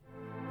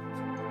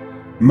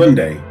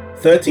Monday,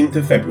 13th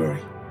of February,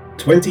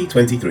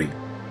 2023.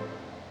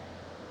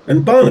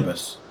 And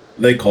Barnabas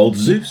they called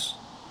Zeus,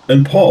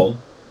 and Paul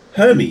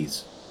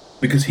Hermes,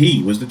 because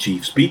he was the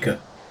chief speaker.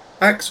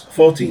 Acts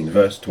 14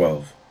 verse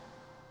 12.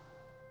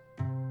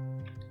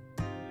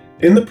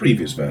 In the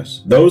previous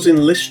verse, those in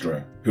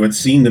Lystra who had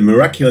seen the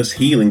miraculous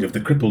healing of the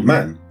crippled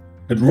man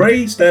had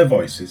raised their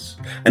voices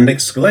and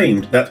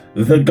exclaimed that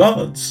the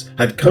gods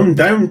had come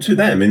down to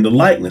them in the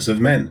likeness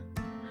of men.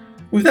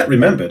 With that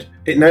remembered,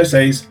 it now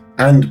says,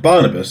 and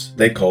Barnabas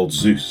they called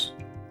Zeus.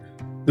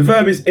 The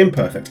verb is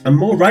imperfect and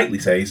more rightly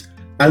says,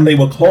 and they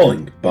were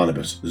calling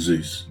Barnabas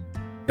Zeus.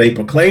 They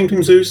proclaimed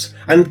him Zeus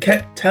and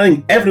kept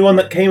telling everyone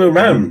that came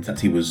around that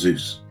he was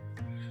Zeus.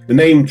 The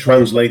name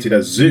translated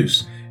as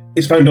Zeus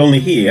is found only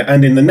here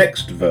and in the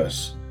next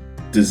verse,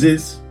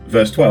 Dziz,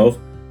 verse 12,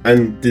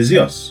 and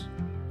Dzios,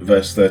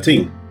 verse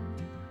 13.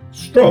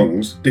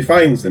 Strong's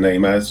defines the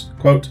name as,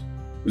 quote,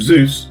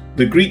 Zeus,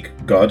 the Greek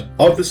god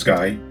of the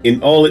sky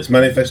in all its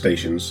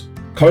manifestations,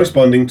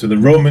 corresponding to the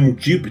Roman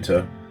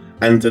Jupiter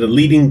and to the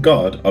leading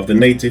god of the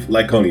native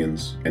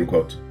Lycaonians, end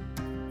quote.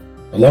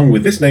 Along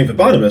with this name for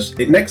Barnabas,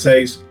 it next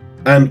says,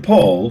 and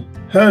Paul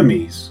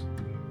Hermes.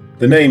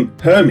 The name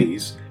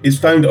Hermes is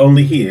found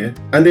only here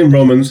and in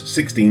Romans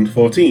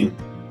 16:14,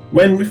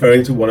 when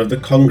referring to one of the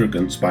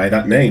congregants by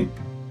that name.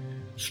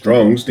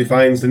 Strong's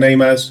defines the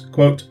name as,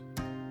 quote,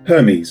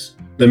 Hermes,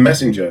 the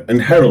messenger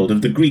and herald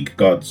of the Greek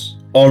gods,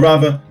 or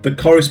rather the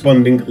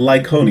corresponding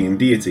Lycaonian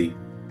deity,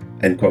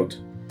 end quote.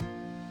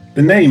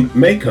 The name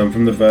may come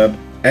from the verb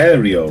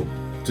aereo,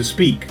 to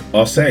speak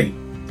or say.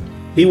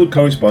 He would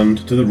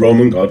correspond to the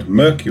Roman god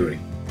Mercury.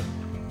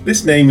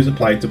 This name is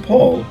applied to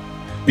Paul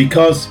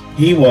because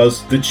he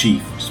was the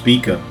chief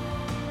speaker.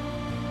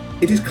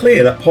 It is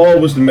clear that Paul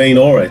was the main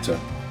orator.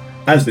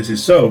 As this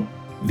is so,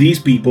 these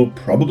people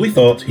probably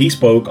thought he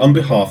spoke on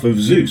behalf of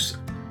Zeus,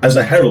 as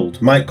a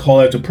herald might call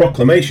out a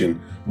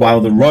proclamation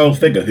while the royal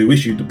figure who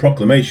issued the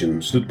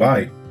proclamation stood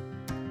by.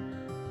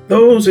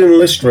 Those in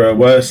Lystra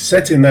were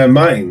set in their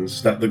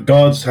minds that the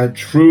gods had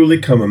truly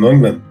come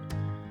among them.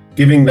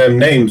 Giving them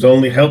names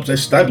only helped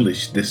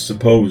establish this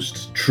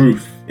supposed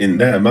truth in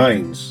their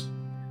minds.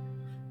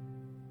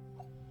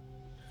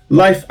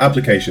 Life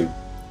application.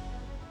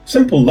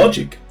 Simple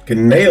logic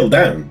can nail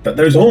down that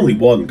there is only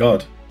one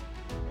God.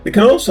 It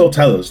can also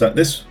tell us that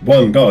this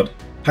one God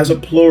has a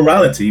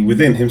plurality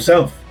within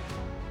himself.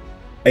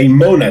 A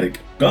monadic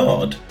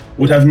God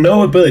would have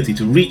no ability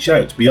to reach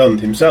out beyond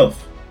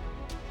himself.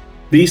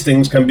 These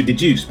things can be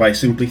deduced by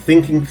simply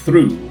thinking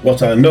through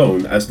what are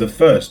known as the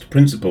first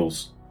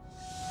principles.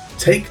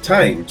 Take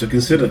time to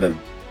consider them.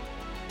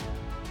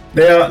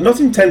 They are not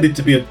intended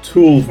to be a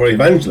tool for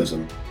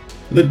evangelism.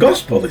 The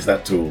gospel is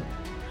that tool.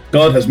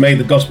 God has made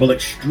the gospel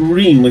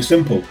extremely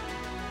simple,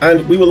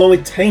 and we will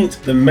only taint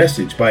the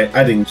message by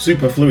adding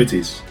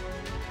superfluities.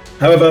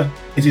 However,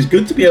 it is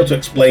good to be able to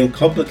explain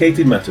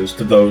complicated matters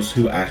to those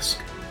who ask,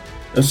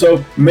 and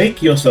so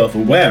make yourself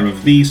aware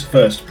of these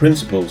first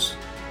principles.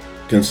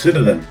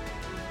 Consider them,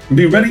 and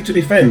be ready to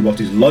defend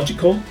what is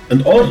logical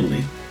and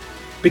orderly,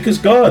 because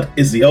God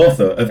is the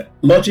author of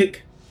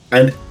logic,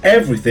 and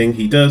everything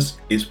he does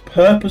is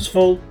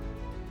purposeful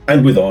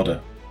and with order.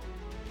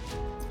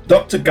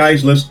 Dr.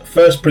 Geisler's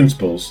first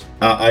principles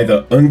are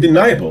either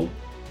undeniable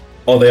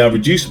or they are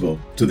reducible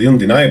to the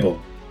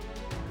undeniable.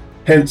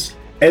 Hence,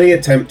 any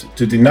attempt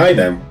to deny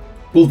them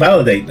will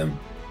validate them.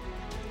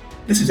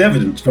 This is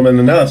evident from an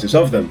analysis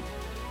of them.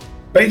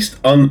 Based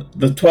on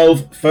the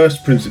 12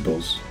 first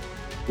principles,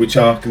 which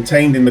are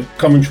contained in the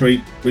commentary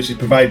which is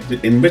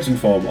provided in written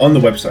form on the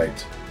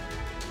website,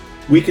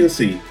 we can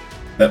see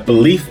that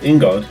belief in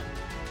God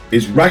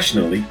is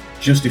rationally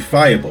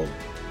justifiable.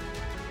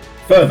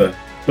 Further,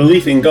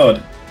 belief in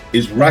God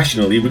is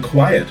rationally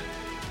required.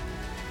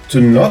 To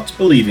not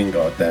believe in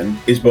God, then,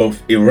 is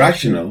both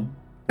irrational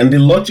and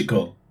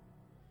illogical.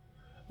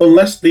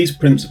 Unless these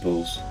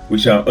principles,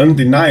 which are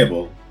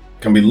undeniable,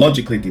 can be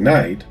logically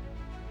denied,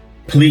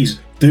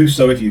 please do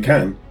so if you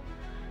can,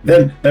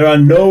 then there are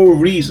no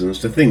reasons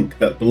to think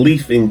that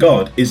belief in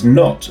God is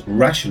not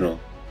rational.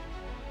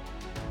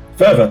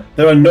 Further,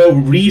 there are no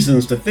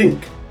reasons to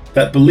think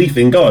that belief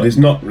in God is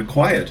not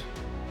required.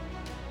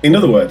 In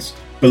other words,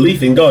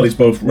 belief in God is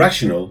both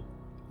rational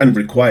and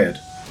required.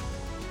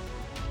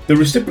 The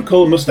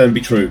reciprocal must then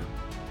be true.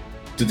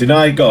 To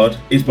deny God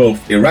is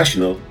both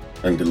irrational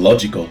and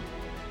illogical.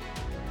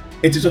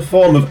 It is a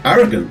form of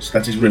arrogance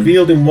that is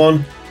revealed in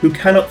one who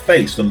cannot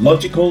face the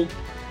logical,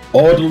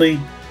 orderly,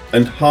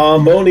 and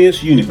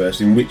harmonious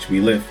universe in which we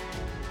live,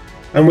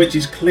 and which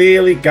is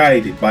clearly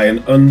guided by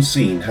an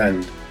unseen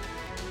hand.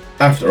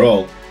 After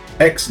all,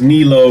 ex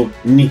nihilo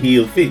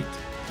nihil fit,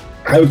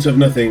 out of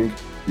nothing,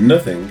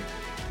 nothing,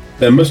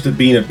 there must have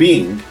been a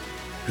being,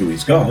 who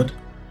is God,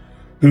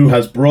 who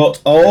has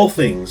brought all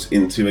things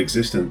into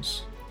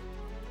existence.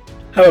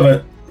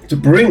 However, to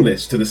bring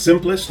this to the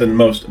simplest and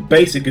most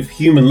basic of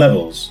human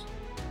levels,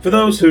 for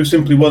those who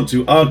simply want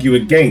to argue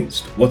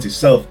against what is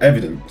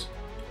self-evident,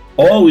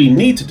 all we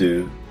need to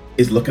do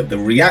is look at the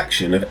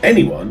reaction of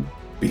anyone,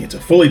 be it a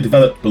fully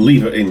developed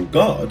believer in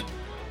God,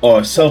 or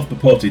a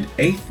self-purported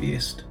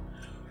atheist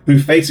who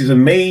faces a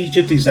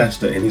major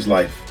disaster in his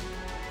life.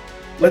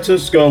 Let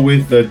us go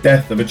with the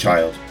death of a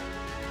child.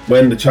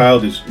 When the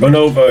child is run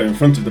over in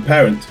front of the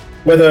parent,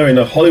 whether in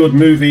a Hollywood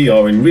movie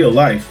or in real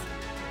life,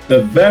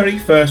 the very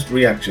first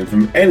reaction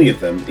from any of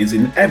them is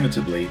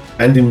inevitably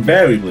and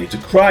invariably to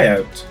cry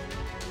out,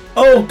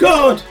 "Oh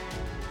God!"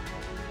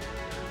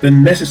 The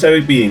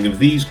necessary being of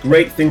these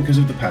great thinkers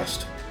of the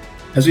past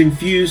has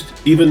infused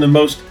even the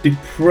most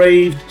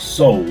depraved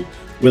soul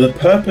with a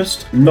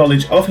purposed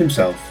knowledge of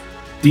himself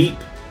deep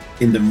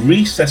in the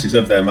recesses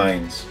of their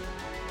minds.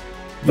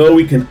 Though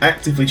we can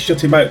actively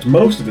shut him out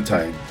most of the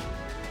time,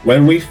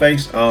 when we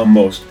face our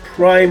most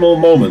primal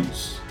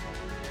moments,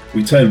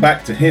 we turn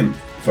back to him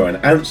for an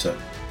answer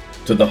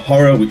to the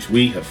horror which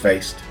we have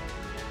faced,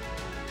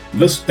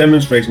 thus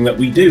demonstrating that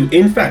we do,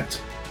 in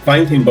fact,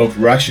 find him both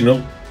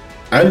rational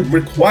and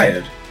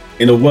required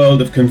in a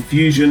world of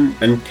confusion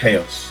and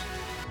chaos.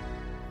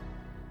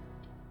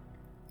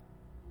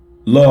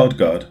 Lord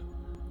God,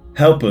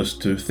 help us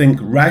to think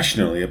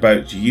rationally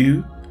about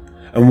you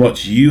and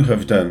what you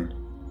have done.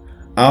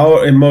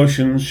 Our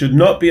emotions should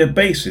not be a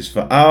basis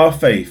for our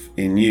faith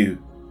in you,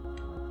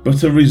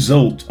 but a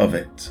result of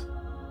it.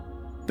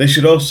 They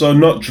should also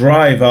not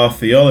drive our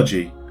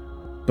theology,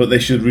 but they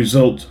should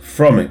result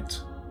from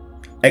it,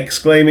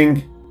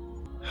 exclaiming,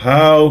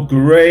 "How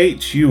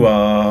great you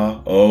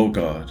are, O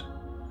God,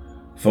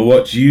 for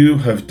what you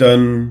have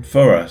done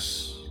for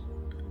us.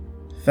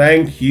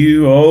 Thank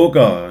you, O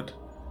God,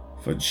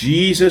 for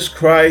Jesus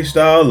Christ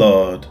our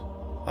Lord.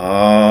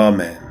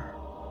 Amen."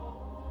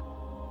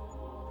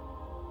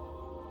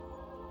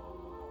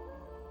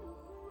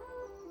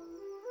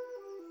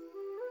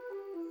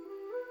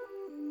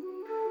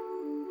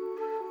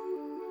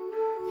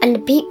 And the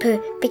people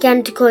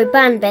began to call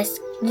Barnabas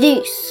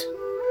Zeus.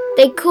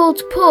 They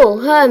called Paul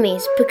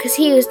Hermes because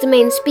he was the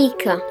main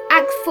speaker.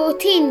 Acts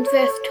 14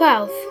 verse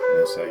 12.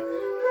 Let's say.